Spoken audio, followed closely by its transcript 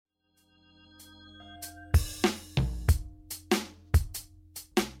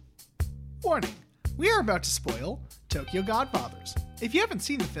Warning! We are about to spoil Tokyo Godfathers. If you haven't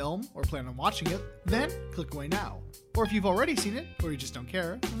seen the film or plan on watching it, then click away now. Or if you've already seen it, or you just don't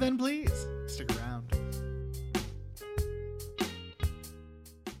care, then please stick around.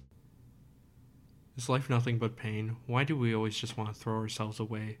 Is life nothing but pain? Why do we always just want to throw ourselves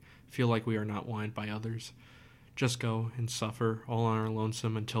away, feel like we are not wanted by others? Just go and suffer all on our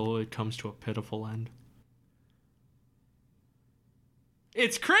lonesome until it comes to a pitiful end.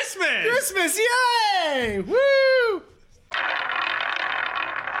 It's Christmas! Christmas, yay! Woo!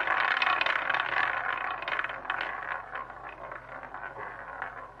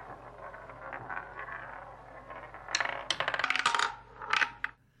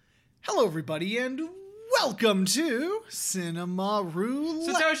 Hello, everybody, and welcome to Cinema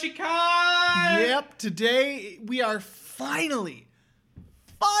Roulette. Satoshi Kon! Yep, today we are finally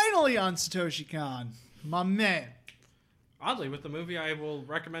on Satoshi Kon. My man. Oddly, with the movie I will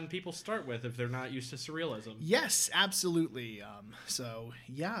recommend people start with if they're not used to surrealism. Yes, absolutely. This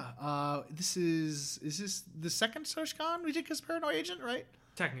is the second Satoshi Kon we did as Paranoid Agent, right?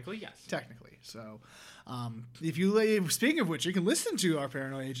 Technically, yes. Technically. So, speaking of which, you can listen to our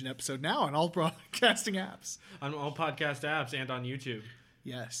Paranoid Agent episode now on all broadcasting apps. On all podcast apps and on YouTube.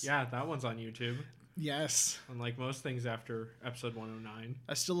 Yes. Yeah, that one's on YouTube. Yes. Unlike most things after episode 109.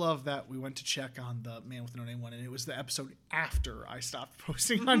 I still love that we went to check on the Man with No Name one, and it was the episode after I stopped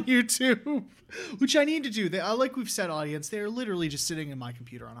posting on YouTube, which I need to do. Like we've said, audience, they're literally just sitting in my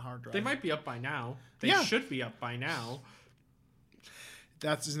computer on a hard drive. They might be up by now. They Yeah. should be up by now.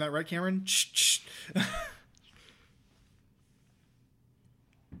 Isn't that right, Cameron? Shh.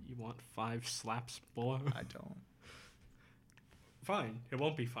 You want 5 slaps, boy? I don't. Fine. It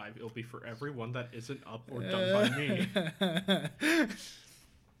won't be 5. It'll be for everyone that isn't up or done by me.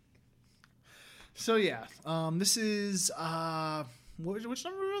 So yeah, this is which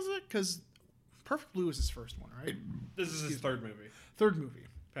number was it? Because Perfect Blue was his first one, right? This is his third movie. Third movie.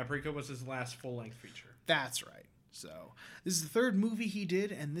 Paprika was his last full-length feature. That's right. So this is the third movie he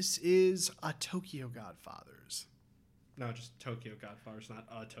did, and this is a Tokyo Godfathers. No, just Tokyo Godfathers, not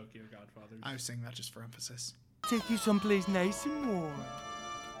a Tokyo Godfathers. I was saying that just for emphasis. Take you someplace nice and warm.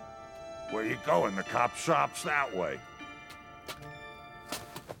 Where you going? The cop shop's that way.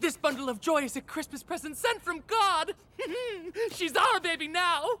 This bundle of joy is a Christmas present sent from God. She's our baby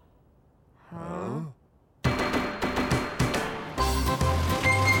now.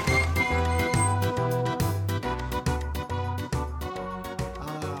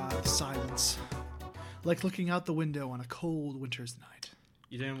 Silence. Like looking out the window on a cold winter's night.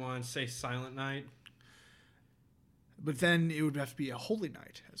 You didn't want to say Silent Night? But then it would have to be a holy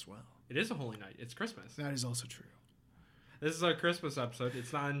night as well. It is a holy night. It's Christmas. That is also true. This is our Christmas episode.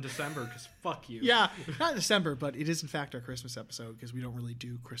 It's not in December because fuck you. Yeah, not in December, but it is in fact our Christmas episode because we don't really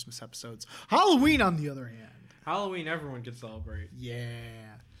do Christmas episodes. Halloween, on the other hand. Halloween, everyone can celebrate. Yeah.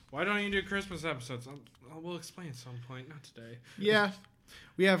 Why don't you do Christmas episodes? We'll explain at some point. Not today. Yeah.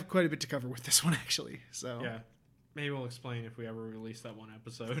 We have quite a bit to cover with this one, actually. So Yeah. Maybe we'll explain if we ever release that one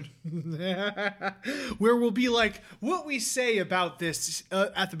episode. where we'll be like, what we say about this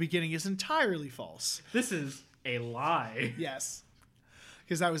at the beginning is entirely false. This is a lie. Yes.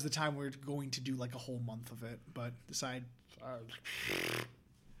 Because that was the time we are going to do like a whole month of it, but decide...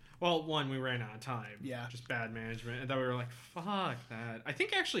 Well, one, we ran out of time. Yeah. Just bad management. And then we were like, fuck that. I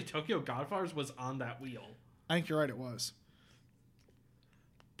think actually Tokyo Godfathers was on that wheel. I think you're right, it was.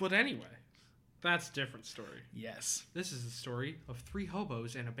 But anyway, that's a different story. Yes. This is the story of 3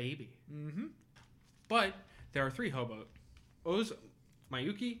 hobos and a baby. Mm-hmm. But there are 3 hobos.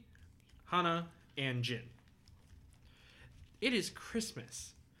 Mayuki, Hana, and Jin. It is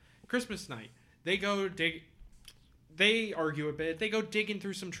Christmas. Christmas night. They argue a bit. They go digging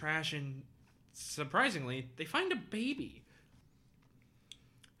through some trash, and surprisingly, they find a baby.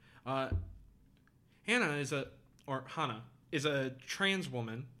 Hana is a trans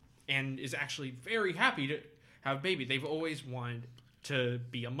woman and is actually very happy to have a baby. They've always wanted to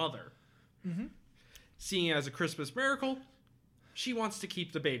be a mother. Mm-hmm. Seeing it as a Christmas miracle, she wants to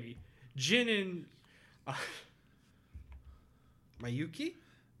keep the baby. Jin and Miyuki.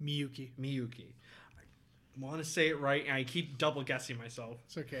 I want to say it right, and I keep double guessing myself.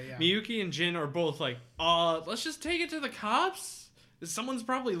 It's okay, yeah. Miyuki and Jin are both like, let's just take it to the cops. Someone's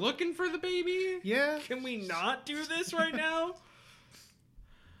probably looking for the baby. Yeah. Can we not do this right now?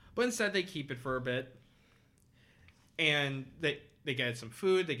 But instead, they keep it for a bit. And they get some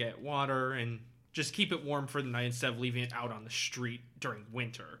food, they get water, and just keep it warm for the night instead of leaving it out on the street during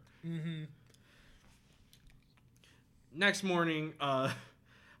winter. Mm-hmm. Next morning,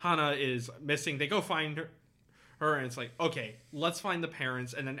 Hana is missing. They go find her, and it's like, okay, let's find the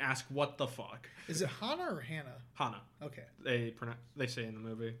parents and then ask what the fuck. Is it Hana or Hannah? Hana. Okay, They say in the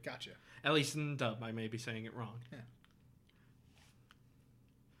movie. gotcha. At least in dub, I may be saying it wrong. Yeah.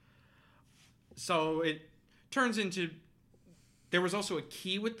 So it turns into there was also a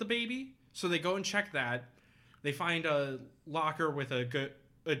key with the baby, so they go and check that. They find a locker with a good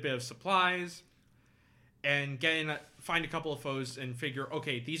bit of supplies, and find a couple of foes and figure,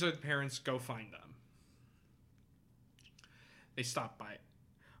 okay, these are the parents. Go find them. They stop by.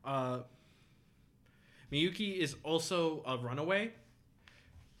 Miyuki is also a runaway.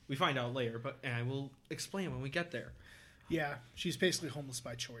 We find out later, but I will explain when we get there. Yeah, she's basically homeless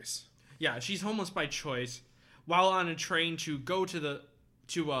by choice. Yeah, she's homeless by choice. While on a train to go to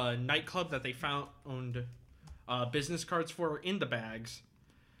a nightclub that they found business cards for in the bags,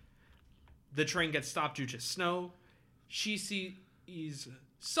 the train gets stopped due to snow. She sees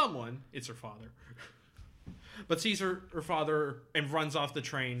someone. It's her father. But sees her father and runs off the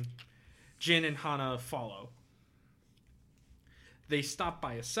train. Jin and Hana follow. They stop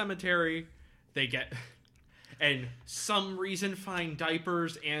by a cemetery. They and some reason find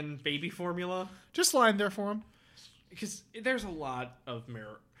diapers and baby formula. Just lying there for him. Because there's a lot of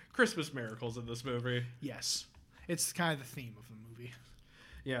Christmas miracles in this movie. Yes. It's kind of the theme of the movie.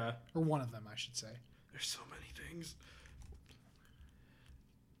 Yeah. Or one of them, I should say. There's so many things.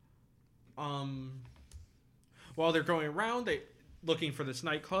 While they're going around, looking for this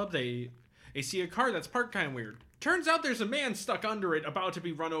nightclub, they see a car that's parked kind of weird. Turns out there's a man stuck under it about to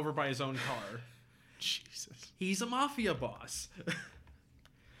be run over by his own car. Jesus. He's a mafia boss.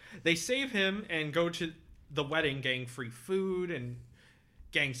 They save him and go to the wedding, getting free food and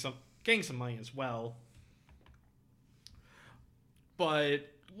getting some money as well.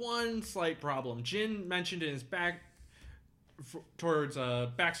 But one slight problem. Jin mentioned in his backstory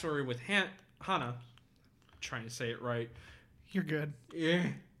with Hana, trying to say it right. You're good. Yeah.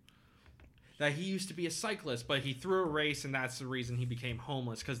 That he used to be a cyclist, but he threw a race, and that's the reason he became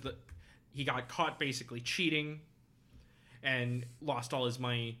homeless, because he got caught basically cheating and lost all his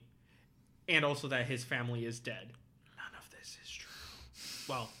money, and also that his family is dead. None of this is true.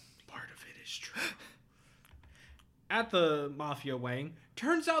 Well, part of it is true. At the mafia wedding,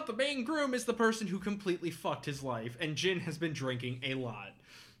 turns out the main groom is the person who completely fucked his life, and Jin has been drinking a lot.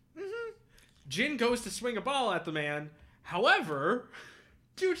 Jin goes to swing a ball at the man. However,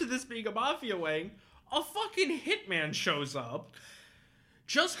 due to this being a mafia wedding, a fucking hitman shows up.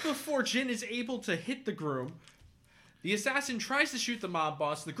 Just before Jin is able to hit the groom, the assassin tries to shoot the mob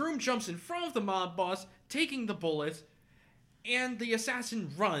boss. The groom jumps in front of the mob boss, taking the bullet, and the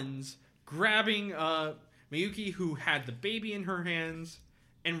assassin runs, grabbing Miyuki, who had the baby in her hands,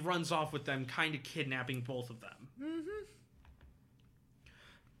 and runs off with them, kind of kidnapping both of them. Mm-hmm.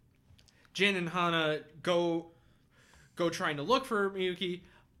 Jin and Hana go trying to look for Miyuki,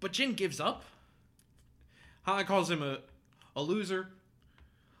 but Jin gives up. Hana calls him a loser,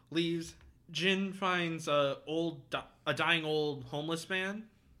 leaves. Jin finds a dying old homeless man,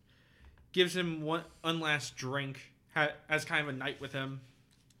 gives him one last drink, has kind of a night with him,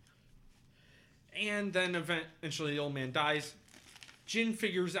 and then eventually the old man dies. Jin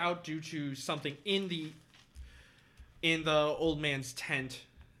figures out, due to something in the old man's tent,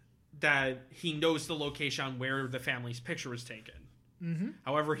 that he knows the location on where the family's picture was taken. Mm-hmm.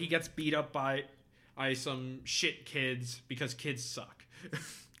 However, he gets beat up by some shit kids because kids suck.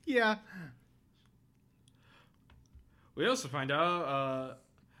 Yeah. We also find out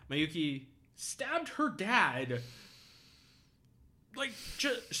Miyuki stabbed her dad. Like,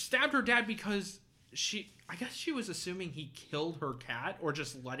 just stabbed her dad because I guess she was assuming he killed her cat or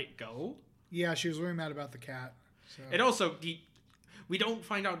just let it go. Yeah, she was very mad about the cat. So. And also, we don't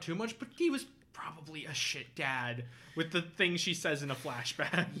find out too much, but he was probably a shit dad with the things she says in a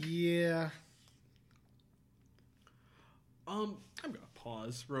flashback. Yeah. I'm gonna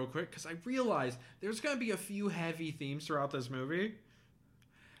pause real quick because I realize there's gonna be a few heavy themes throughout this movie.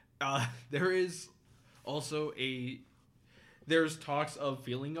 There is also there's talks of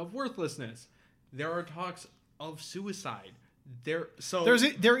feeling of worthlessness. There are talks of suicide. There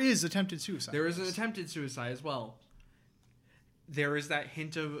is attempted suicide. There is an attempted suicide as well. There is that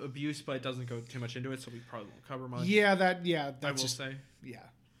hint of abuse, but it doesn't go too much into it, so we probably won't cover much. I will say. Yeah.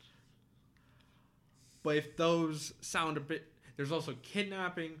 But if those sound a bit... There's also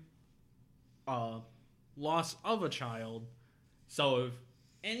kidnapping, loss of a child. So if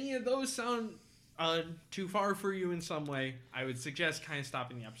any of those sound too far for you in some way, I would suggest kind of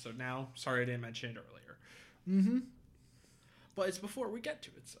stopping the episode now. Sorry I didn't mention it earlier. Mm-hmm. But it's before we get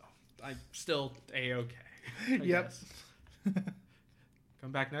to it, so I'm still A-okay. Yep.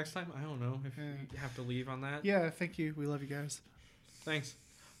 Come back next time? I don't know if you have to leave on that. Yeah, thank you. We love you guys. Thanks.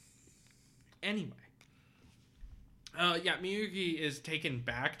 Anyway. Miyuki is taken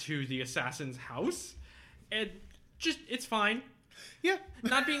back to the assassin's house. And it's fine. Yeah.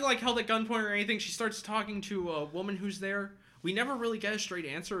 Not being, like, held at gunpoint or anything. She starts talking to a woman who's there. We never really get a straight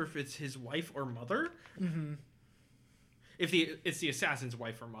answer if it's his wife or mother. Mm-hmm. If it's the assassin's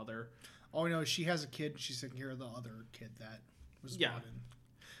wife or mother. Oh, no, she has a kid. She's taking care of the other kid that was Yeah. brought in.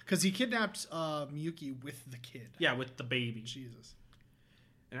 Because he kidnapped Miyuki with the kid. Yeah, with the baby. Jesus.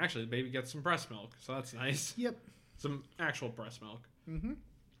 And actually, the baby gets some breast milk, so that's nice. Yep. Some actual breast milk. Mm-hmm.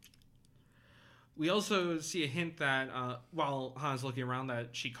 We also see a hint that while Hana's looking around, that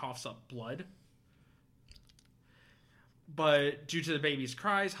she coughs up blood. But due to the baby's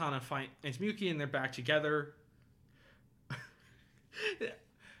cries, Hana finds Miyuki and they're back together.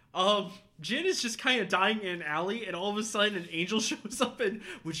 Jin is just kind of dying in an alley, and all of a sudden an angel shows up and,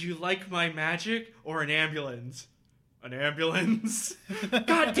 would you like my magic or an ambulance? An ambulance?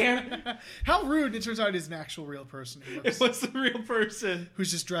 God damn it! How rude. It turns out it is an actual real person It was the real person.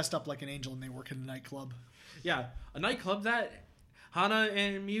 who's just dressed up like an angel and they work in a nightclub. Yeah, a nightclub that Hana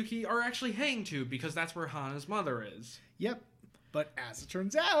and Miyuki are actually heading to because that's where Hana's mother is. Yep. But as it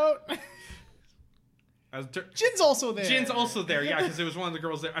turns out, Jin's also there. Jin's also there, yeah, because it was one of the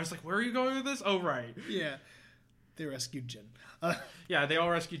girls there. I was like, where are you going with this? Oh, right. Yeah. They rescued Jin. Yeah, they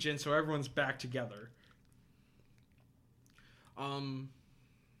all rescue Jin, so everyone's back together.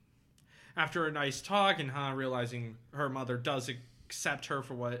 After a nice talk and Hana realizing her mother does accept her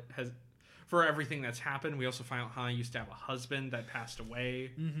for everything that's happened, we also find out Hana used to have a husband that passed away.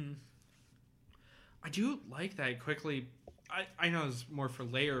 Mm-hmm. I do like that quickly. I know it's more for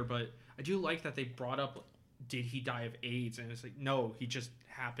later, but I do like that they brought up, did he die of AIDS? And it's like, no, he just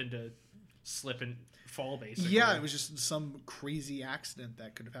happened to slip and fall, basically. Yeah, it was just some crazy accident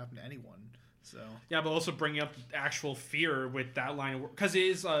that could have happened to anyone. So yeah, but also bringing up actual fear with that line, because it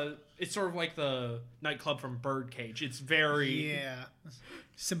is it's sort of like the nightclub from Birdcage. It's very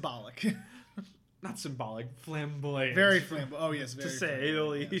symbolic, not symbolic, flamboyant. Very flamboyant. Oh yes, very to say the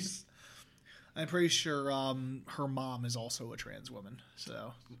least. Yes. I'm pretty sure her mom is also a trans woman.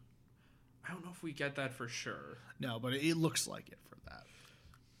 So I don't know if we get that for sure. No, but it looks like it for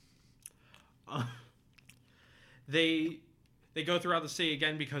that. They go throughout the city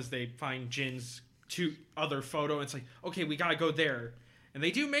again because they find Jin's other photo. It's like, okay, we gotta go there. And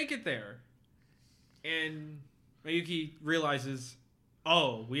they do make it there. And Miyuki realizes,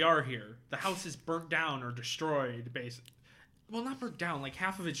 oh, we are here. The house is burnt down or destroyed, basically. Well, not burnt down. Like,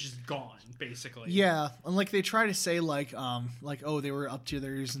 half of it's just gone, basically. Yeah, and like they try to say oh, they were up to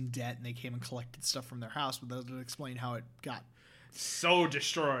their ears in debt and they came and collected stuff from their house, but that doesn't explain how it got so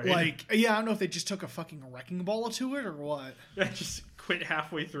destroyed. Like, yeah, I don't know if they just took a fucking wrecking ball to it or what. Yeah, just quit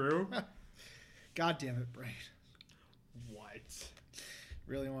halfway through. God damn it, Brain. What?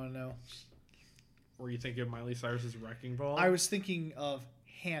 Really want to know? Were you thinking of Miley Cyrus's wrecking ball? I was thinking of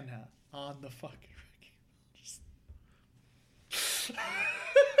Hannah on the fucking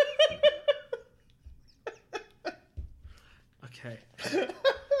Okay.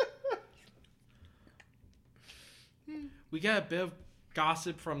 We get a bit of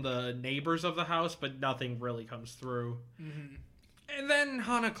gossip from the neighbors of the house, but nothing really comes through. Mm-hmm. And then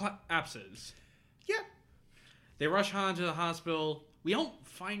Hana collapses. Yeah. They rush Hana to the hospital. We don't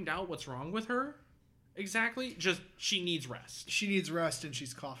find out what's wrong with her exactly. Just she needs rest. She needs rest, and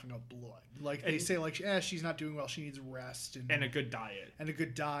she's coughing up blood. Like they say, she's not doing well. She needs rest and a good diet.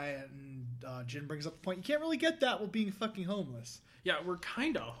 And Jin brings up the point: you can't really get that while being fucking homeless. Yeah, we're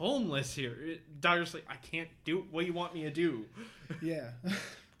kind of homeless here. Doctor's like, I can't do what you want me to do. Yeah.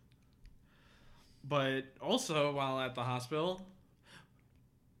 But also, while at the hospital,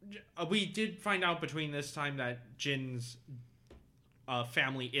 we did find out between this time that Jin's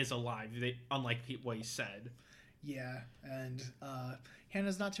family is alive, unlike what he said. Yeah, and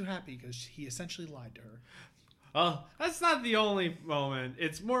Hannah's not too happy because he essentially lied to her. That's not the only moment.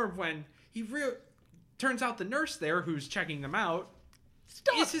 It's more of when he turns out the nurse there who's checking them out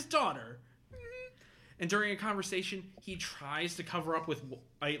is his daughter. Mm-hmm. And during a conversation, he tries to cover up with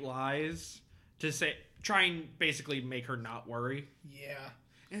white lies to try and basically make her not worry. Yeah.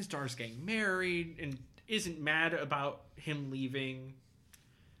 And his daughter's getting married and isn't mad about him leaving.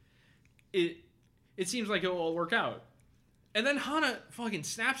 It seems like it'll all work out. And then Hana fucking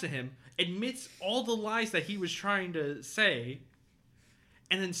snaps at him, admits all the lies that he was trying to say,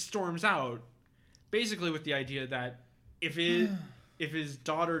 and then storms out. Basically with the idea that if his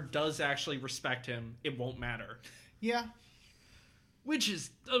daughter does actually respect him, it won't matter. Yeah. Which is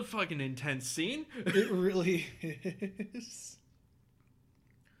a fucking intense scene. It really is.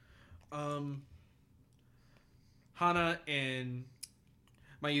 Hana and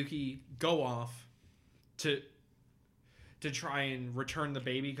Mayuki go off to try and return the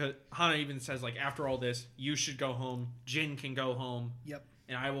baby, because Hana even says, like, after all this, you should go home, Jin can go home, Yep.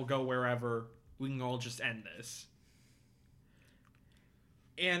 and I will go wherever. We can all just end this.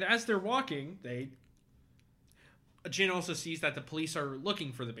 And as they're walking, Jin also sees that the police are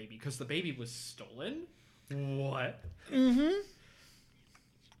looking for the baby because the baby was stolen. What? Mm-hmm.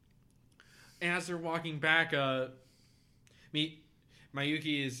 And as they're walking back,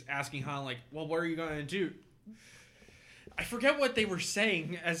 Mayuki is asking Han, like, well, what are you going to do? I forget what they were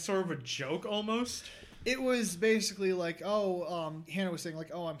saying as sort of a joke almost. It was basically like, Hannah was saying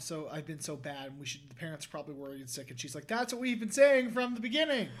like, I've been so bad, and the parents are probably worried and sick, and she's like, that's what we've been saying from the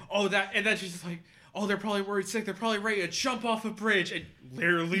beginning. Oh, and then she's like, oh, they're probably worried sick, they're probably ready to jump off a bridge, and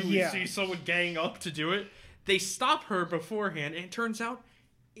literally we see someone gang up to do it. They stop her beforehand, and it turns out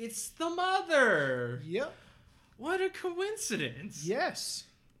it's the mother. Yep. What a coincidence. Yes.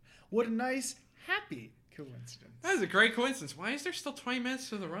 What a nice, happy coincidence. That is a great coincidence. Why is there still 20 minutes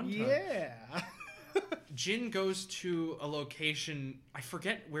to the runtime? Yeah. Jin goes to a location, I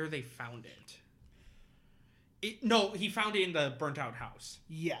forget where they found it. He found it in the burnt out house.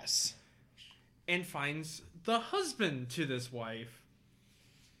 Yes. And finds the husband to this wife,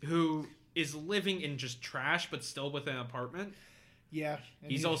 who is living in just trash but still with an apartment. Yeah.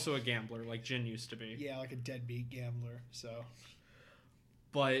 He's also a gambler like Jin used to be. Yeah, like a deadbeat gambler, so.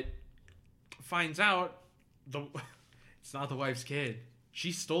 But finds out it's not the wife's kid.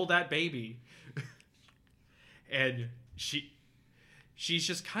 She stole that baby. And she's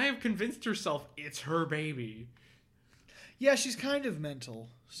just kind of convinced herself it's her baby. Yeah, she's kind of mental,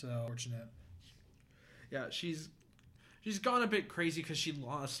 so fortunate. Yeah, she's gone a bit crazy because she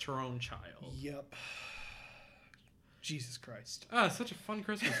lost her own child. Yep. Jesus Christ. Such a fun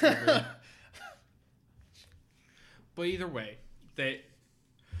Christmas movie. But either way, the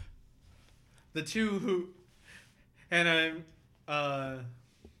two who and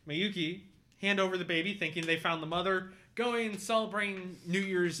Mayuki hand over the baby, thinking they found the mother, going and celebrating New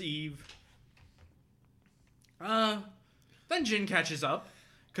Year's Eve. Then Jin catches up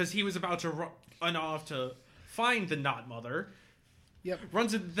because he was about to run off to find the not mother. Yep.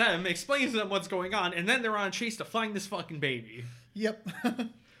 Runs into them, explains to them what's going on, and then they're on a chase to find this fucking baby. Yep.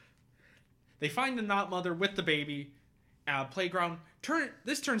 They find the not mother with the baby at a playground.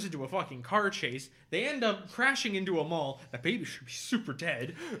 This turns into a fucking car chase. They end up crashing into a mall. That baby should be super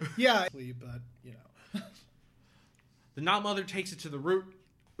dead. Yeah, but, you know. The not mother takes it to the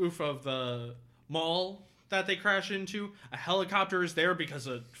roof of the mall that they crash into. A helicopter is there because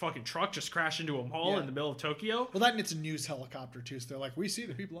a fucking truck just crashed into a mall in the middle of Tokyo. Well, that and it's a news helicopter, too, so they're like, we see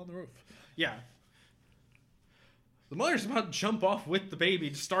the people on the roof. Yeah. The mother's about to jump off with the baby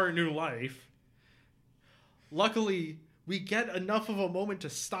to start a new life. Luckily, we get enough of a moment to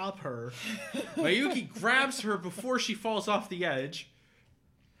stop her. Mayuki grabs her before she falls off the edge.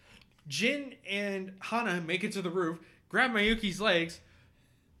 Jin and Hana make it to the roof, grab Mayuki's legs.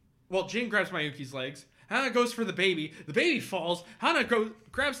 Well, Jin grabs Mayuki's legs. Hana goes for the baby. The baby falls. Hana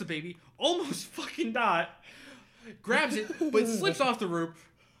grabs the baby, almost fucking grabs it, but slips off the roof.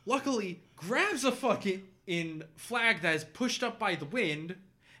 Luckily, grabs a fucking flag that is pushed up by the wind,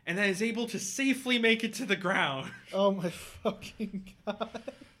 and then is able to safely make it to the ground. Oh my fucking god.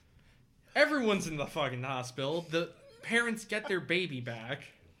 Everyone's in the fucking hospital. The parents get their baby back.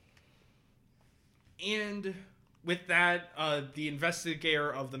 And with that, the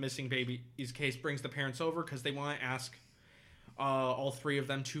investigator of the missing baby's case brings the parents over because they want to ask all three of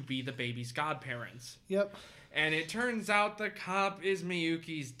them to be the baby's godparents. Yep. And it turns out the cop is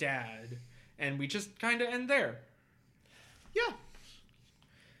Miyuki's dad. And we just kind of end there. Yeah.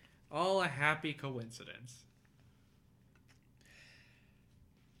 All a happy coincidence.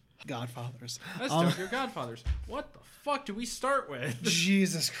 Godfathers. Let's talk your Godfathers. What the fuck do we start with?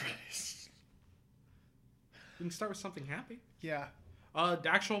 Jesus Christ. We can start with something happy. Yeah.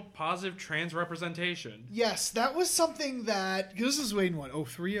 Actual positive trans representation. Yes, that was something that... This is Wayne, what,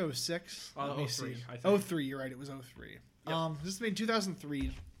 03, 06? Let me 03, see. I think. 03, you're right, it was 03. Yep. This was made in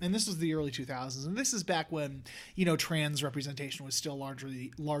 2003, and this was the early 2000s, and this is back when, trans representation was still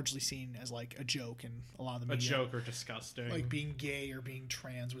largely seen as, like, a joke in a lot of the media. A joke or disgusting. Like, being gay or being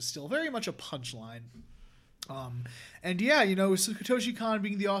trans was still very much a punchline. And yeah, so Satoshi Kon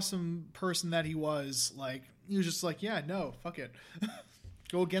being the awesome person that he was, like, he was just like, yeah, no, fuck it.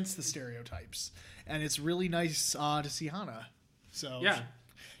 Go against the stereotypes. And it's really nice to see Hana. So yeah.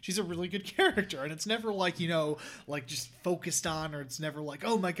 She's a really good character, and it's never like, like just focused on, or it's never like,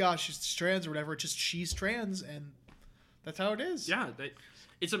 oh my gosh, she's trans or whatever. It's just she's trans, and that's how it is. Yeah,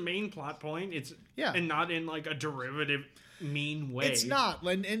 It's a main plot point. It's Yeah. and not in like a derivative mean way. It's not,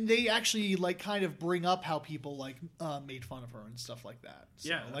 and they actually like kind of bring up how people like made fun of her and stuff like that. So,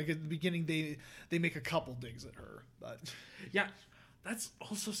 Yeah. like at the beginning, they make a couple digs at her, but Yeah, that's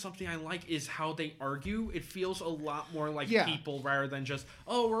also something I like is how they argue. It feels a lot more like Yeah. people rather than just,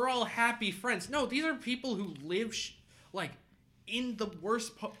 oh, we're all happy friends. No, these are people who live like in the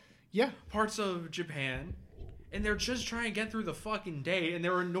worst yeah, parts of Japan, and they're just trying to get through the fucking day, and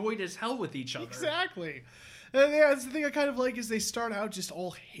they're annoyed as hell with each other. exactly. And yeah, that's the thing I kind of like is they start out just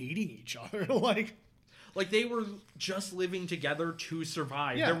all hating each other, Like they were just living together to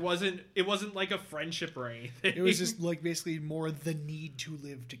survive. Yeah. It wasn't like a friendship or anything. It was just like basically more the need to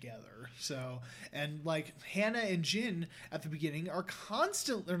live together. So, and like Hannah and Jin at the beginning are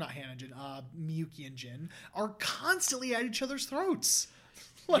constantly, or not Hannah and Jin, Miyuki and Jin are constantly at each other's throats.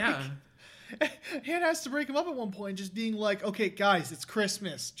 Yeah. Hannah has to break him up at one point, just being like, "Okay, guys, it's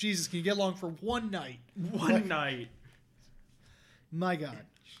Christmas. Jesus, can you get along for one night? One night. My God."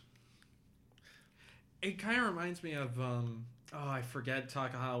 It kind of reminds me of I forget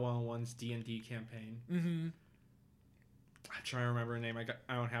Takahata 101's D&D campaign. Mm-hmm. I'm trying to remember the name.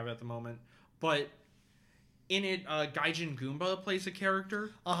 I don't have it at the moment. But in it, Gaijin Goomba plays a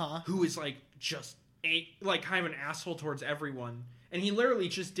character who is like just kind of an asshole towards everyone. And he literally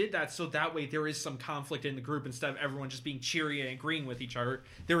just did that so that way there is some conflict in the group instead of everyone just being cheery and agreeing with each other.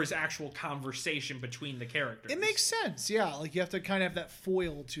 There is actual conversation between the characters. It makes sense, yeah. Like you have to kind of have that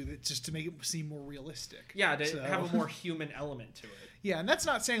foil to it just to make it seem more realistic. Yeah, to have a more human element to it. Yeah, and that's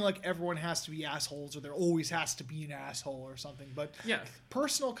not saying like everyone has to be assholes or there always has to be an asshole or something, but Yeah.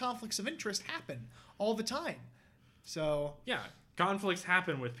 personal conflicts of interest happen all the time. So Yeah, conflicts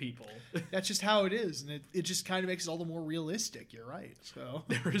happen with people. that's just how it is, and it just kind of makes it all the more realistic. You're right. So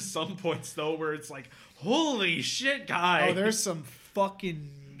There is some points though where it's like, holy shit, guy. oh, there's some fucking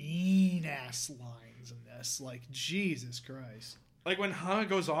mean ass lines in this. Like Jesus Christ. Like when Hana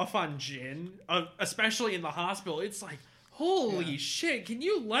goes off on Jin, especially in the hospital, it's like, holy shit, can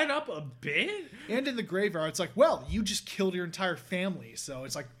you let up a bit? And in the graveyard, it's like, well, you just killed your entire family. So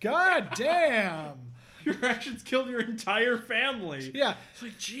it's like, God damn. Your actions killed your entire family. Yeah. It's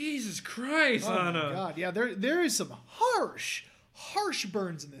like, Jesus Christ, Oh Hana. my God. Yeah, there is some harsh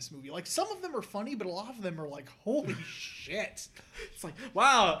burns in this movie. Like some of them are funny, but a lot of them are like, holy shit. It's like,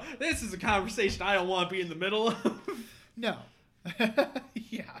 wow, this is a conversation I don't want to be in the middle of. No.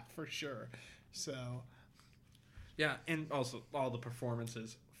 Yeah, for sure. So Yeah, and also all the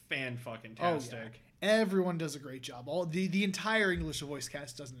performances, fan-fucking-tastic. oh, yeah. Everyone does a great job. All the entire English voice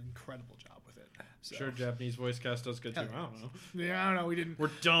cast does an incredible job with it. So. Sure, Japanese voice cast does good too. I don't know. Yeah, I don't know. We didn't. We're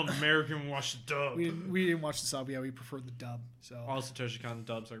dumb American. Watch the dub. We didn't watch the sub. Yeah, we preferred the dub. So All Satoshi Kon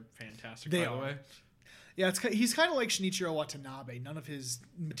dubs are fantastic. They by the are. way. yeah, he's kind of like Shinichiro Watanabe. None of his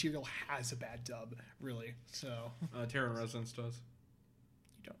material has a bad dub, really. So Terror in Residence does.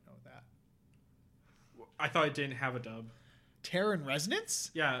 you don't know that. I thought it didn't have a dub. Terror in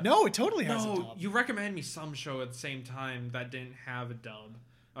Resonance? Yeah. No, it totally has a No, dub. you recommended me some show at the same time that didn't have a dub.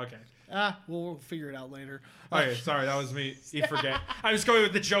 Okay. We'll figure it out later. Okay, sorry, that was me. You forget. I was going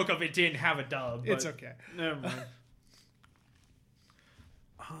with the joke of it didn't have a dub. But It's okay. Never mind.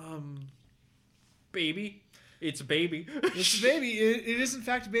 Baby. It's a baby. It's a baby. It is in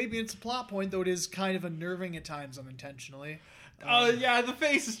fact a baby. It's a plot point, though it is kind of unnerving at times unintentionally. Yeah, the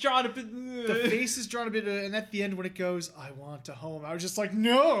face is drawn a bit. The face is drawn a bit, and at the end when it goes, "I want a home," I was just like,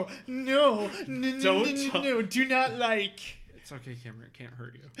 "No, no, no, do not like." It's okay, Cameron. It can't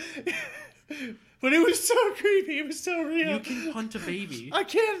hurt you. But it was so creepy. It was so real. You can punt a baby. I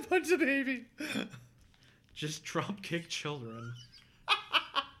can't punch a baby. Just drop kick children.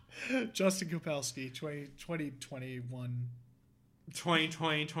 Justin Kopelski, 2021.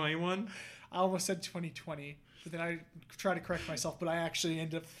 2021. I almost said 2020, but then I tried to correct myself, but I actually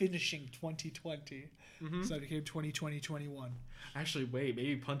ended up finishing 2020. So it became 2021. Actually, wait.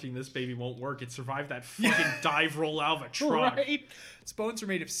 Maybe punting this baby won't work. It survived that fucking dive roll out of a truck. Right? Its bones are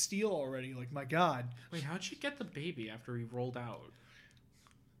made of steel already. Like, my God. Wait, how'd she get the baby after he rolled out?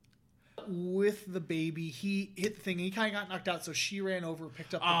 With the baby, he hit the thing, and he kind of got knocked out, so she ran over,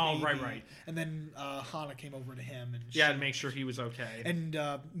 picked up the baby. Right. And then Hana came over to him. And Yeah, to make sure he was okay. And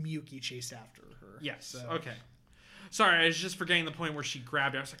Miyuki chased after her. Yes. So. Okay. Sorry, I was just forgetting the point where she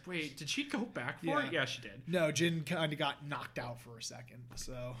grabbed it. I was like, wait, did she go back for Yeah. it? Yeah, she did. No, Jin kind of got knocked out for a second,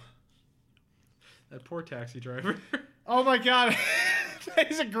 so... That poor taxi driver. Oh my God.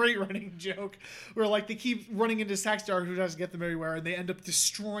 That is a great running joke where like they keep running into this taxi driver who doesn't get them everywhere and they end up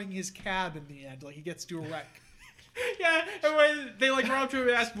destroying his cab in the end. Like he gets to a wreck. Yeah, and when they like run up to him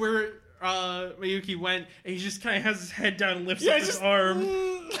and ask where Miyuki went, and he just kind of has his head down and lifts up his arm.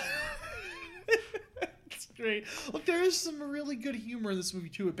 It's great. Look, there is some really good humor in this movie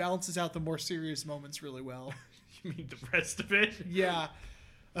too. It balances out the more serious moments really well. You mean the rest of it? Yeah.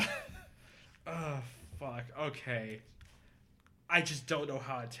 Oh, fuck. Okay. I just don't know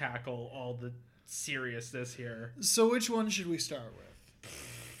how to tackle all the seriousness here. So which one should we start with?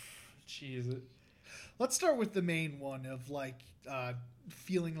 Jeez. Let's start with the main one of like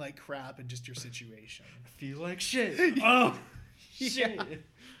feeling like crap and just your situation. I feel like shit. Oh, shit. Yeah.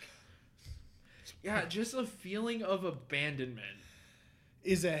 Yeah, just a feeling of abandonment.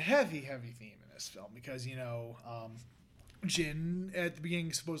 Is a heavy theme in this film because, you know, Jin, at the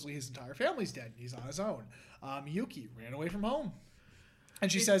beginning, supposedly his entire family's dead and he's on his own. Miyuki ran away from home.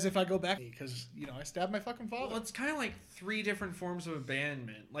 And she says, if I go back, because, you know, I stabbed my fucking father. Well, it's kind of like 3 different forms of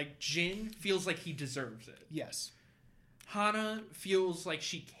abandonment. Like, Jin feels like he deserves it. Yes. Hana feels like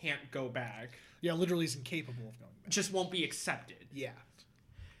she can't go back. Yeah, literally is incapable of going back. Just won't be accepted. Yeah.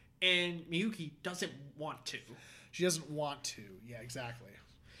 And Miyuki doesn't want to. She doesn't want to. Yeah, exactly.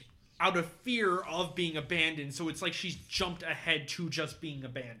 Out of fear of being abandoned, so it's like she's jumped ahead to just being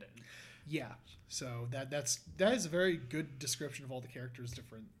abandoned. Yeah. So that is a very good description of all the characters'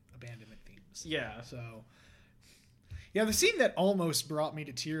 different abandonment themes. Yeah. So, yeah, the scene that almost brought me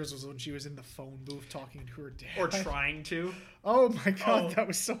to tears was when she was in the phone booth talking to her dad. Or trying to. Oh my god, Oh. that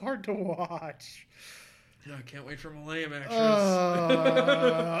was so hard to watch. Yeah, I can't wait for Millennium Actress.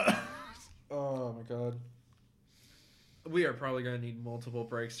 Oh my god. We are probably going to need multiple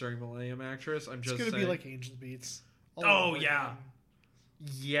breaks during Millennium Actress. I'm It's just gonna saying. be like Angel Beats. all Oh, over yeah. again.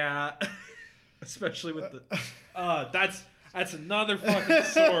 Yeah. Especially with the... That's another fucking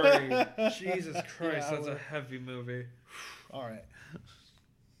story. Jesus Christ, Yeah, that's a heavy movie. All right.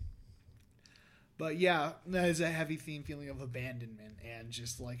 But yeah, that is a heavy theme, feeling of abandonment and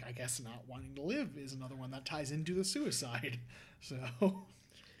just like, I guess, not wanting to live is another one that ties into the suicide. So,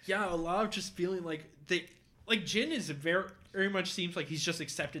 Yeah, a lot of just feeling like Jin is very much seems like he's just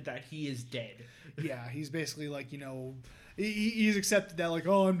accepted that he is dead. yeah, he's basically like, you know, he's accepted that, like,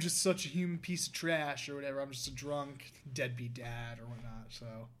 oh, I'm just such a human piece of trash or whatever. I'm just a drunk, deadbeat dad or whatnot. So,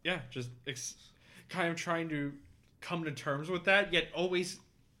 Yeah, just kind of trying to come to terms with that, yet always...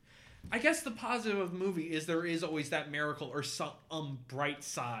 I guess the positive of the movie is there is always that miracle or some bright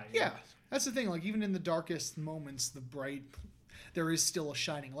side. yeah, that's the thing. Like, even in the darkest moments, there is still a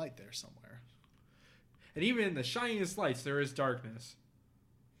shining light there somewhere. And even in the shiniest lights, there is darkness.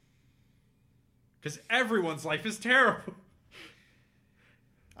 Because everyone's life is terrible.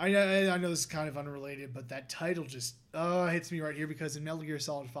 I know this is kind of unrelated, but that title just hits me right here because in Metal Gear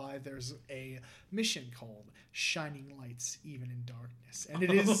Solid 5, there's a mission called Shining Lights Even in Darkness. And it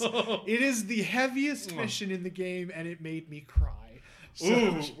is the heaviest mission in the game, and it made me cry. So,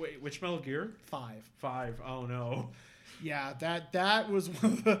 Ooh, wait, which Metal Gear? 5. 5. Oh no. Yeah, that was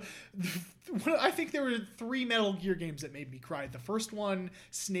one of I think there were 3 Metal Gear games that made me cry. The first one,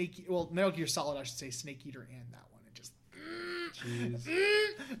 Metal Gear Solid, I should say, Snake Eater, and that one. It just... Jeez.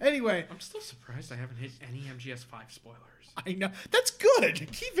 Anyway, I'm still surprised I haven't hit any MGS5 spoilers. I know. That's good.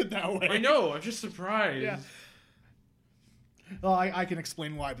 Keep it that way. I know, I'm just surprised. Yeah. Well, I can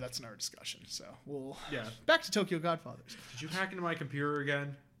explain why, but that's another discussion. So we'll Yeah. back to Tokyo Godfathers. Did you hack into my computer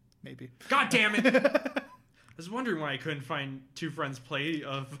again? Maybe. God damn it! I was wondering why I couldn't find Two Friends Play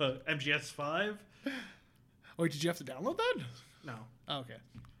of MGS5. Wait, did you have to download that? No. Oh, okay,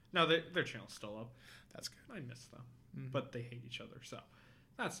 No, their channel's still up. that's good. I miss them. But they hate each other, so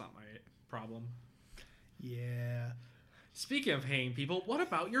that's not my problem. Yeah. Speaking of hating people, what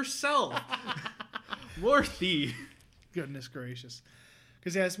about yourself? Worthy. Goodness gracious.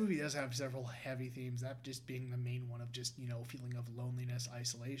 Because yeah, this movie does have several heavy themes. That just being the main one of just, you know, feeling of loneliness,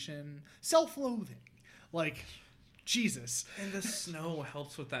 isolation, self-loathing. Like, Jesus. And the snow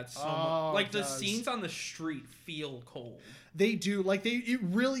helps with that so Oh, much. Like, it the does. scenes on the street feel cold. They do, like, you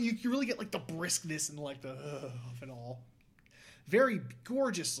really get, like, the briskness and, like, the of it all. Very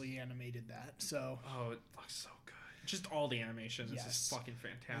gorgeously animated that, so... Oh, it looks so good. Just all the animation is Yes. just fucking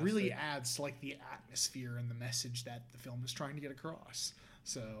fantastic. Really adds to, like, the atmosphere and the message that the film is trying to get across.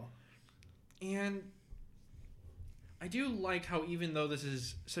 So... And I do like how even though this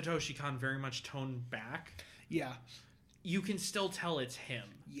is Satoshi Kon very much toned back, yeah. you can still tell it's him.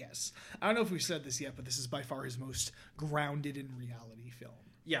 Yes. I don't know if we've said this yet, but this is by far his most grounded in reality film.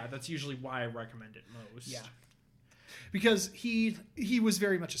 Yeah, that's usually why I recommend it most. Yeah. Because he was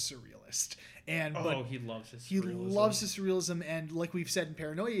very much a surrealist. And Oh, but he loves his he surrealism. loves his surrealism, and like we've said in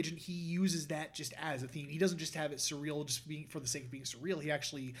Paranoia Agent, he uses that just as a theme. He doesn't just have it surreal just being for the sake of being surreal. He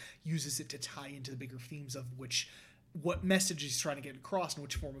actually uses it to tie into the bigger themes of which what message he's trying to get across in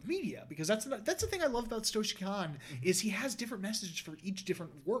which form of media, because that's the thing I love about Satoshi Kon is he has different messages for each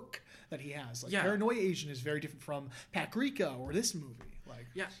different work that he has. Like Paranoia Agent is very different from Pat Grieco or this movie. Like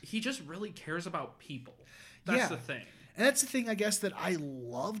he just really cares about people. That's the thing. And that's the thing, I guess, that I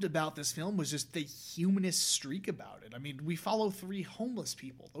loved about this film was just the humanist streak about it. I mean, we follow 3 homeless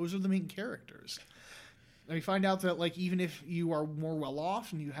people. Those are the main characters. And we find out that, like, even if you are more well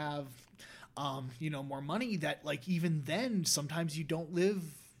off and you have, more money, that, like, even then, sometimes you don't live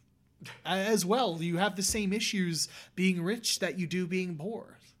as well. You have the same issues being rich that you do being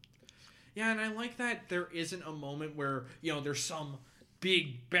poor. Yeah, and I like that there isn't a moment where, there's some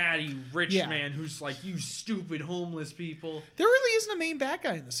big baddie rich man who's like, you stupid homeless people. There really isn't a main bad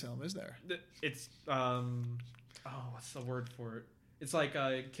guy in this film, is there? It's what's the word for it? It's like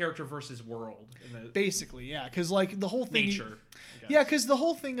a character versus world. Basically, yeah, because like the whole thing, nature. Yeah, because the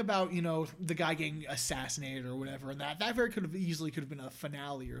whole thing about the guy getting assassinated or whatever, and that very could have been a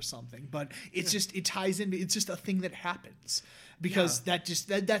finale or something. But it's just it ties in. It's just a thing that happens. Because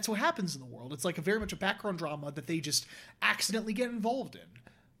that's what happens in the world. It's like very much a background drama that they just accidentally get involved in.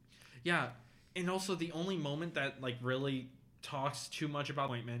 Yeah, and also the only moment that like really talks too much about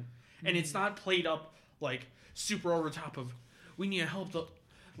appointment, and it's not played up like super over top of we need to help the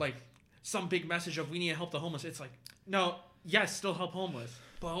like some big message of we need to help the homeless. It's like no, yes, still help homeless,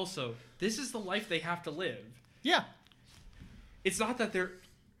 but also this is the life they have to live. Yeah, it's not that they're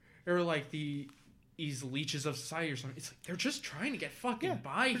like these leeches of society or something. It's like they're just trying to get fucking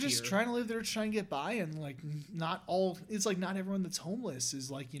by here. They're just trying to live. They're trying to get by, and like not everyone that's homeless is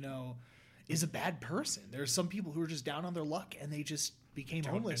like is a bad person. There's some people who are just down on their luck and they just became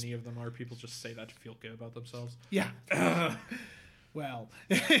homeless. Any of them are people just say that to feel good about themselves. Yeah. Well,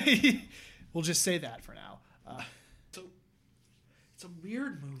 we'll just say that for now. So it's a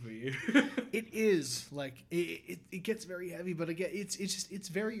weird movie. It is like it gets very heavy, but again, it's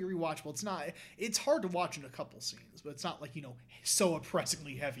very rewatchable. It's hard to watch in a couple scenes, but it's not like so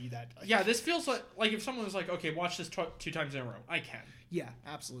oppressingly heavy that. Yeah, this feels like if someone was like, okay, watch this 2 times in a row, I can. Yeah,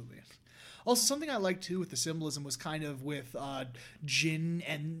 absolutely. Also, something I liked too with the symbolism was kind of with Jin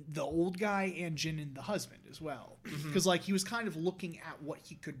and the old guy and Jin and the husband as well, because like he was kind of looking at what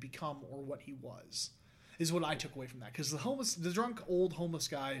he could become or what he was. Is what I took away from that, because the drunk old homeless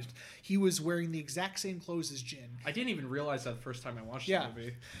guy, he was wearing the exact same clothes as Jin. I didn't even realize that the first time I watched the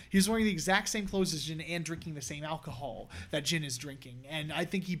movie. He was wearing the exact same clothes as Jin and drinking the same alcohol that Jin is drinking, and I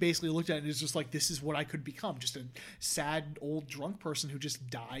think he basically looked at it and was just like, this is what I could become, just a sad old drunk person who just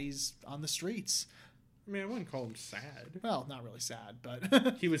dies on the streets. I mean, I wouldn't call him sad. Well, not really sad,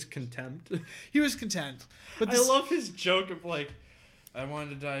 but he was content. He was content. But I love his joke of like, I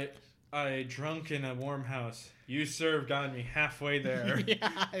wanted to die. I drunk in a warm house. You got me halfway there.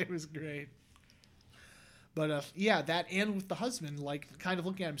 Yeah, it was great. But that and with the husband, like kind of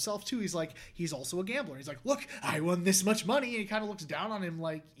looking at himself too. He's like, he's also a gambler. He's like, look, I won this much money. And he kind of looks down on him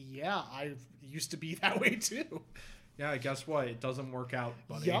like, yeah, I used to be that way too. Yeah, guess what? It doesn't work out,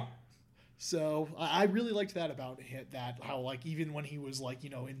 buddy. Yep. So I really liked that about that, how like even when he was like,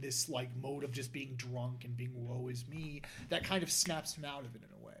 in this like mode of just being drunk and being woe is me, that kind of snaps him out of it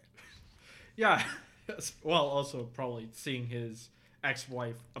in a way. Yeah. Well, also probably seeing his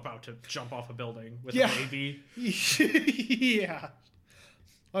ex-wife about to jump off a building with a baby. Yeah.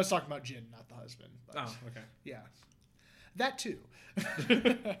 I was talking about Jin, not the husband. But oh, okay. Yeah. That too.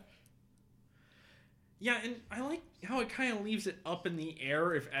 Yeah, and I like how it kind of leaves it up in the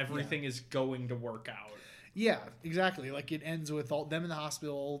air if everything is going to work out. Yeah, exactly. Like it ends with all them in the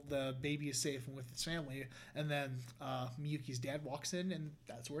hospital, the baby is safe and with his family, and then Miyuki's dad walks in, and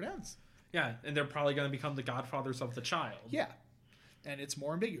that's where it ends. Yeah, and they're probably going to become the godfathers of the child. Yeah, and it's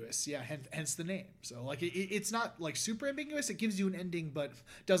more ambiguous. Yeah, hence the name. So like it's not like super ambiguous. It gives you an ending, but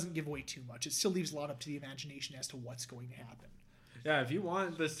doesn't give away too much. It still leaves a lot up to the imagination as to what's going to happen. Yeah, if you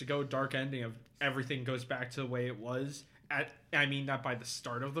want this to go dark ending of everything goes back to the way it was, I mean that by the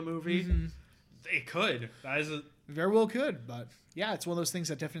start of the movie, it could. That is very well could, but yeah, it's one of those things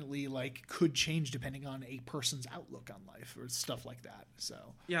that definitely like could change depending on a person's outlook on life or stuff like that. So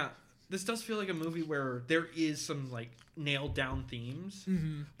yeah, this does feel like a movie where there is some like nailed down themes,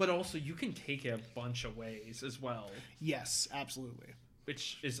 but also you can take it a bunch of ways as well. Yes, absolutely.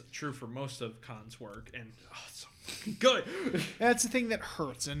 Which is true for most of Khan's work, and it's so fucking good. That's the thing that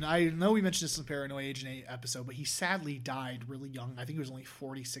hurts, and I know we mentioned this in the Paranoia Agent episode, but he sadly died really young. I think he was only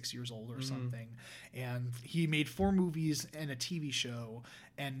 46 years old or something, and he made 4 movies and a TV show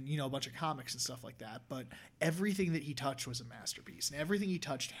and a bunch of comics and stuff like that, but everything that he touched was a masterpiece, and everything he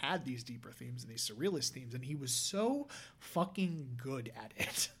touched had these deeper themes and these surrealist themes, and he was so fucking good at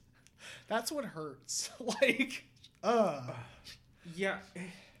it. That's what hurts. Like... Yeah.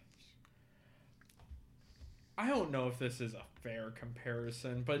 I don't know if this is a fair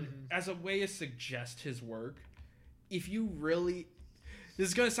comparison, but as a way to suggest his work, if you really... This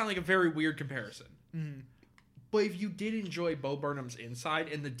is going to sound like a very weird comparison. But if you did enjoy Bo Burnham's Inside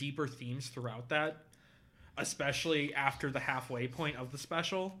and the deeper themes throughout that, especially after the halfway point of the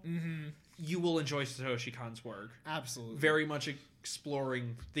special, you will enjoy Satoshi Kon's work. Absolutely. Very much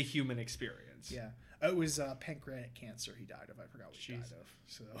exploring the human experience. Yeah. It was pancreatic cancer he died of. I forgot what he died of.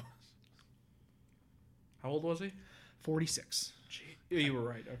 So, How old was he? 46. You were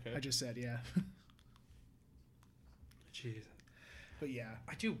right. Okay. I just said, yeah. Jeez. But yeah.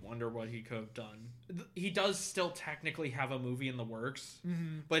 I do wonder what he could have done. He does still technically have a movie in the works,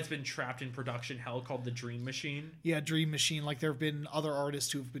 but it's been trapped in production hell called The Dream Machine. Yeah, Dream Machine. Like, there have been other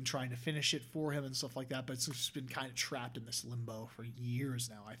artists who have been trying to finish it for him and stuff like that, but it's just been kind of trapped in this limbo for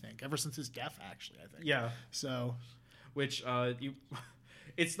years now, I think. Ever since his death, actually, I think. Yeah. So... Which,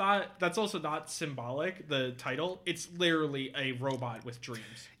 it's not... That's also not symbolic, the title. It's literally a robot with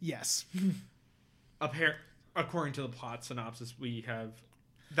dreams. Yes. According to the plot synopsis we have,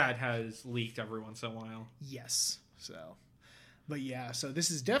 that has leaked every once in a while. Yes. So, but yeah, so this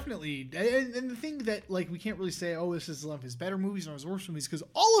is definitely, and the thing that, like, we can't really say, oh, this is one of his better movies or his worst movies, because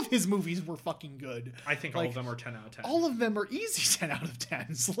all of his movies were fucking good. I think all of them are 10 out of 10. All of them are easy 10 out of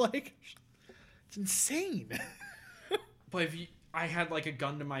 10s. Like, it's insane. But if I had like a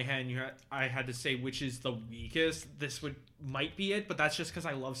gun to my head and I had to say which is the weakest, this might be it, but that's just because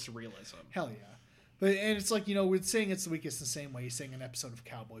I love surrealism. Hell yeah. And it's like, we're saying it's the weakest the same way you're saying an episode of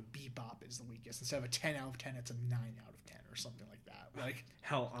Cowboy Bebop is the weakest. Instead of a 10 out of 10, it's a 9 out of 10 or something like that. Like,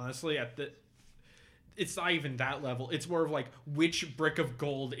 hell, honestly, it's not even that level. It's more of like, which brick of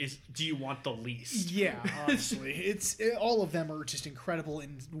gold do you want the least? Yeah, honestly. All of them are just incredible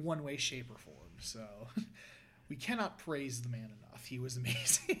in one way, shape, or form. So we cannot praise the man enough. He was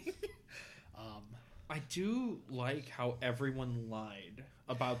amazing. I do like how everyone lied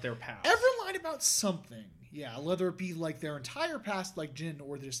about their past. Everyone lied about something. Yeah, whether it be like their entire past, like Jin,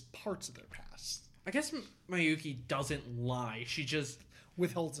 or just parts of their past. I guess Mayuki doesn't lie. She just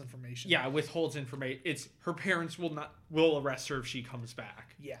withholds information. Yeah, withholds information. It's her parents will arrest her if she comes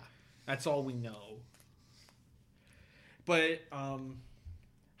back. Yeah, that's all we know. But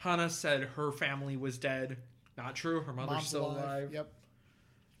Hana said her family was dead. Not true. Her mother's still alive. Yep.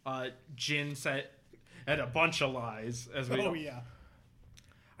 Jin had a bunch of lies. Yeah.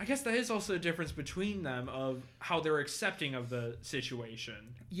 I guess that is also a difference between them of how they're accepting of the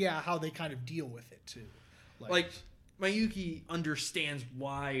situation. Yeah, how they kind of deal with it too. Like Mayuki understands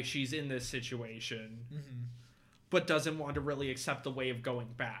why she's in this situation, but doesn't want to really accept the way of going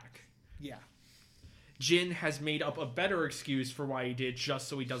back. Yeah. Jin has made up a better excuse for why he did, just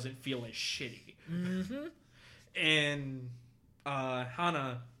so he doesn't feel as shitty. And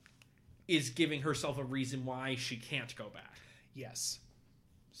Hana is giving herself a reason why she can't go back. Yes.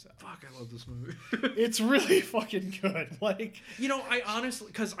 So. Fuck, I love this movie. It's really fucking good. Like, I honestly,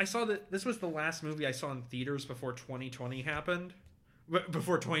 because I saw that this was the last movie I saw in theaters before 2020 happened.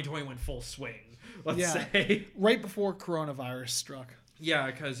 Before 2020 went full swing, let's say. Right before coronavirus struck.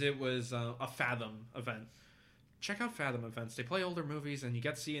 Yeah, because it was a Fathom event. Check out Fathom events. They play older movies, and you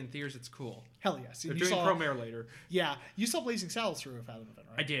get to see it in theaters. It's cool. Hell yes. They're doing Promare later. Yeah. You saw Blazing Saddles through a Fathom event,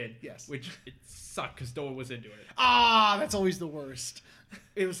 right? I did. Yes. Which it sucked because no one was into it. Ah, that's always the worst.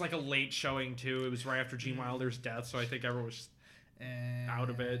 It was like a late showing, too. It was right after Gene Wilder's death, so I think everyone was just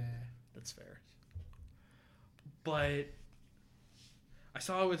out of it. That's fair. But I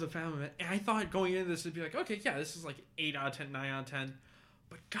saw it with a Fathom event, and I thought going into this would be like, okay, yeah, this is like 8 out of 10, 9 out of 10.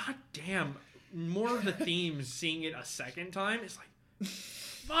 But goddamn, more of the themes, seeing it a second time, is like,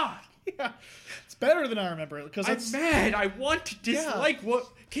 fuck. Yeah, it's better than I remember it because I'm mad. I want to dislike what.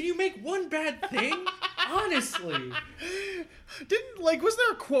 Can you make one bad thing? Honestly, was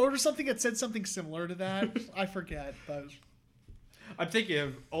there a quote or something that said something similar to that? I forget, but I'm thinking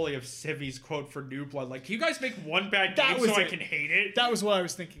of Civi's quote for New Blood. Like, can you guys make one bad game so I can hate it? That was what I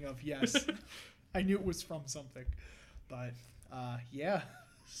was thinking of. Yes, I knew it was from something, but yeah.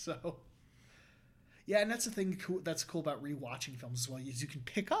 So. Yeah, and that's the thing that's cool about rewatching films as well, is you can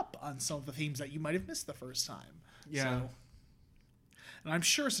pick up on some of the themes that you might have missed the first time. Yeah. So, and I'm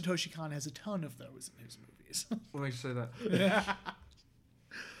sure Satoshi Kon has a ton of those in his movies. What makes you say that?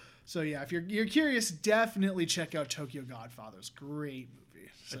 So yeah, if you're curious, definitely check out Tokyo Godfathers. Great movie.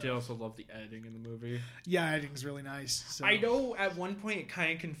 So. I did also love the editing in the movie. Yeah, editing's really nice. So. I know at one point it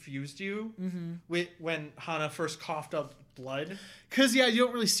kind of confused you with when Hana first coughed up blood. Because, yeah, you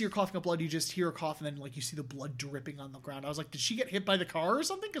don't really see her coughing up blood. You just hear her cough, and then, like, you see the blood dripping on the ground. I was like, did she get hit by the car or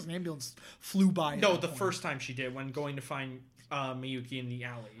something? Because an ambulance flew by. No, the first time she did, when going to find Miyuki in the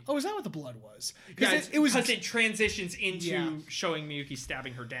alley. Oh, is that what the blood was? Yeah, Because it transitions into showing Miyuki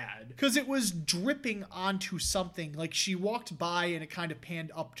stabbing her dad. Because it was dripping onto something. Like, she walked by, and it kind of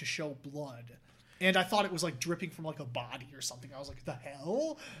panned up to show blood. And I thought it was, like, dripping from, like, a body or something. I was like, the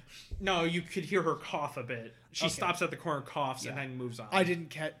hell? No, you could hear her cough a bit. She stops at the corner, coughs, and then moves on. I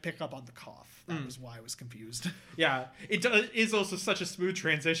didn't pick up on the cough. That was why I was confused. Yeah, it is also such a smooth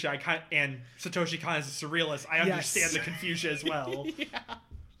transition. And Satoshi Kon is a surrealist. I understand the confusion as well.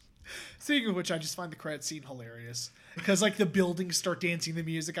 Speaking of which, I just find the credit scene hilarious. Because, like, the buildings start dancing the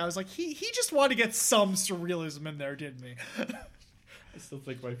music. I was like, he just wanted to get some surrealism in there, didn't he? I still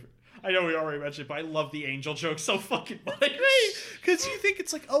think I know we already mentioned, but I love the angel joke so fucking much. Because you think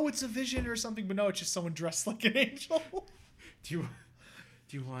it's like, oh, it's a vision or something, but no, it's just someone dressed like an angel. Do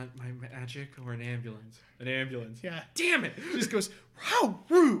you want my magic or an ambulance? An ambulance. Yeah. Damn it! He just goes, how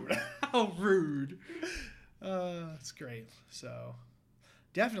rude! How rude. It's great. So,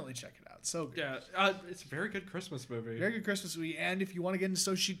 definitely check it out. So good. Yeah, it's a very good Christmas movie. Very good Christmas movie. And if you want to get into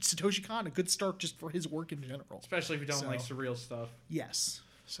Satoshi Kon, a good start just for his work in general. Especially if you don't like surreal stuff. Yes.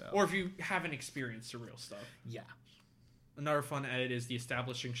 So. Or if you haven't experienced surreal stuff. Yeah. Another fun edit is the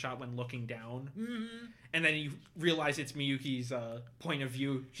establishing shot when looking down. Mm-hmm. And then you realize it's Miyuki's point of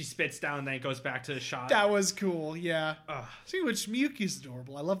view. She spits down and then it goes back to the shot. That was cool, yeah. See, which Miyuki's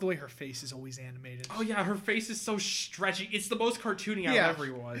adorable. I love the way her face is always animated. Oh, yeah, her face is so stretchy. It's the most cartoony out of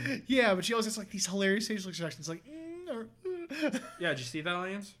everyone. Yeah, but she always has like these hilarious facial expressions like, Yeah, did you see that,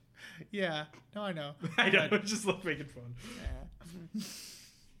 Lance? Yeah. No, I know. I know, it just looked making fun. Yeah.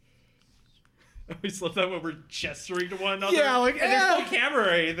 I always love that when we're gesturing to one another. Yeah, like, and there's no camera or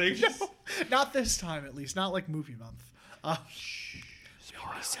anything. No, not this time, at least. Not like movie month. Shh. We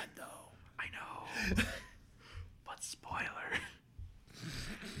already said, though. I know. But spoiler.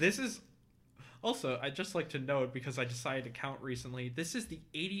 This is... Also, I'd just like to note, because I decided to count recently, this is the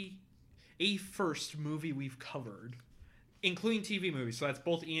 81st movie we've covered, including TV movies. So that's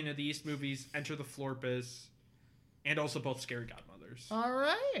both Ian of the East movies, Enter the Florpus, and also both Scary Godmothers. All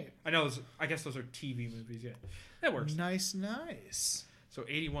right. I guess those are TV movies, yeah. That works. Nice. So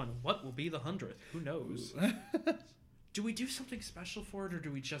 81. What will be the 100th? Who knows? Do we do something special for it, or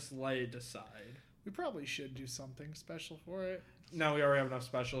do we just let it decide? We probably should do something special for it. No, we already have enough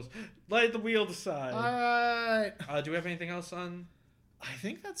specials. Let the wheel decide. All right. Do we have anything else on? I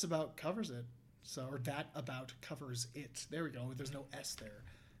think that's about covers it. So, or that about covers it. There we go. There's no S there.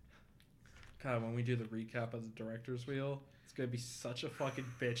 God, when we do the recap of the director's wheel, it's going to be such a fucking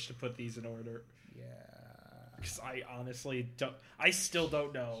bitch to put these in order. Yeah. Because I honestly don't... I still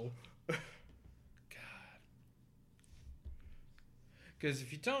don't know. God. Because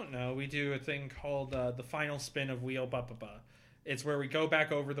if you don't know, we do a thing called the final spin of Wheel Ba-Ba-Ba. It's where we go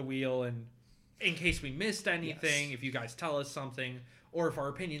back over the wheel, and in case we missed anything, if you guys tell us something, or if our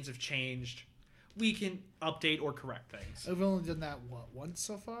opinions have changed, we can update or correct things. I've only done that, once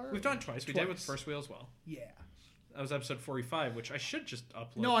so far? We've done it twice. We did it with the first wheel as well. Yeah. That was episode 45, which I should just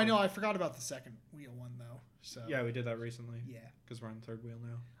upload. No, I know. I forgot about the second wheel one, though. So Yeah, we did that recently. Yeah. Because we're on the third wheel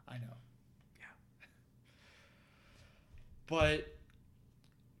now. I know. Yeah. But...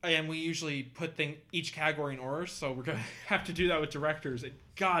 And we usually put each category in order, so we're going to have to do that with directors. And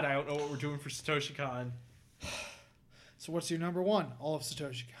God, I don't know what we're doing for Satoshi Kon. So what's your number one? All of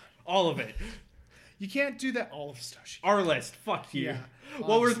Satoshi Kon. All of it. You can't do that. All of Satoshi Kon. Our list. Fuck you. Yeah,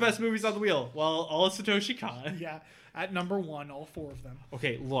 what were the best movies on the wheel? Well, all of Satoshi Kon. Yeah. At number one, all four of them.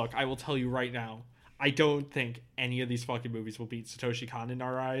 Okay, look, I will tell you right now. I don't think any of these fucking movies will beat Satoshi Kon in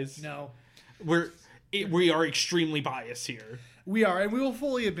our eyes. No. We are extremely biased here. We are, and we will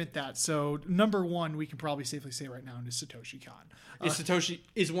fully admit that. So number one, we can probably safely say right now is Satoshi Kon.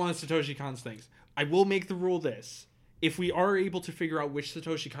 Is one of Satoshi Kon's things. I will make the rule this: if we are able to figure out which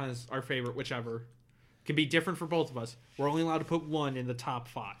Satoshi Kon is our favorite, whichever, can be different for both of us. We're only allowed to put one in the top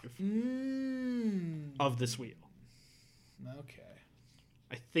 5 of this wheel. Okay,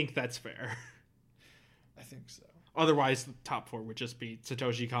 I think that's fair. I think so. Otherwise, the top 4 would just be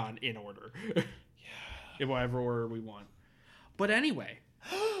Satoshi Kon in order. Yeah, in whatever order we want. But anyway,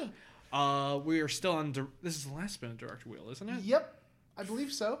 we are still on... This is the last spin of Director Wheel, isn't it? Yep, I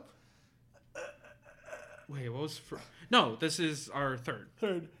believe so. Wait, what was... No, this is our third.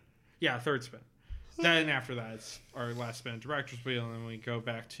 Yeah, third spin. Then after that, it's our last spin of Director's Wheel, and then we go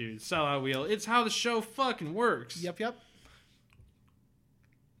back to the Sellout Wheel. It's how the show fucking works. Yep.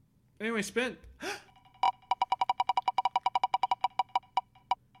 Anyway, spin.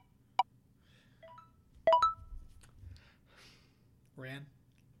 Ran?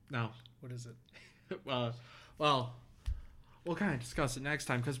 No. What is it? Well, we'll kind of discuss it next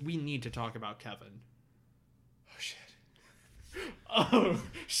time because we need to talk about Kevin. Oh, shit. Oh,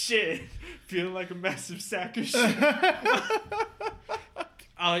 shit. Feeling like a massive sack of shit.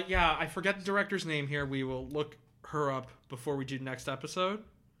 Yeah, I forget the director's name here. We will look her up before we do next episode.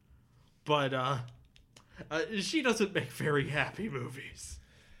 But, she doesn't make very happy movies.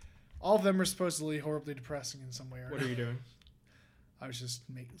 All of them are supposedly horribly depressing in some way or What are you doing? I was just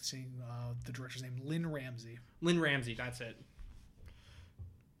seeing the director's name, Lynn Ramsey. Lynn Ramsey, that's it.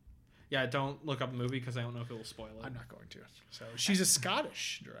 Yeah, don't look up the movie because I don't know if it will spoil it. I'm not going to. So she's a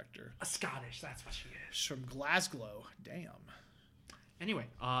Scottish director. A Scottish, that's what she is. She's from Glasgow. Damn. Anyway,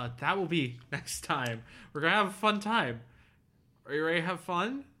 that will be next time. We're going to have a fun time. Are you ready to have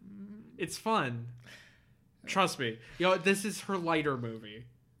fun? It's fun. Trust me. You know, this is her lighter movie.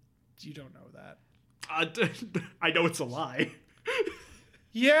 You don't know that. I know it's a lie.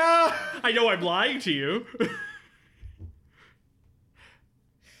 Yeah! I know I'm lying to you.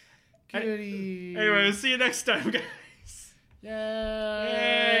 Goody. Anyway, we'll see you next time, guys. Yay!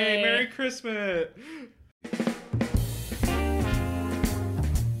 Yay! Merry Christmas!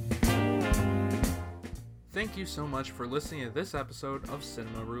 Thank you so much for listening to this episode of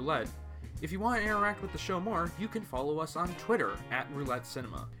Cinema Roulette. If you want to interact with the show more, you can follow us on Twitter @Roulette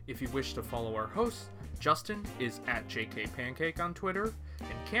Cinema. If you wish to follow our hosts, Justin is @JKPancake on Twitter,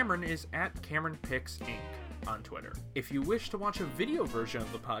 and Cameron is @CameronPixInc on Twitter. If you wish to watch a video version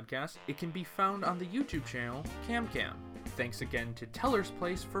of the podcast, it can be found on the YouTube channel CamCam. Thanks again to Teller's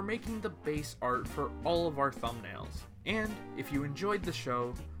Place for making the base art for all of our thumbnails. And if you enjoyed the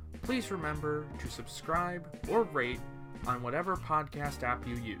show, please remember to subscribe or rate on whatever podcast app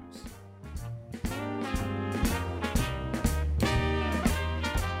you use.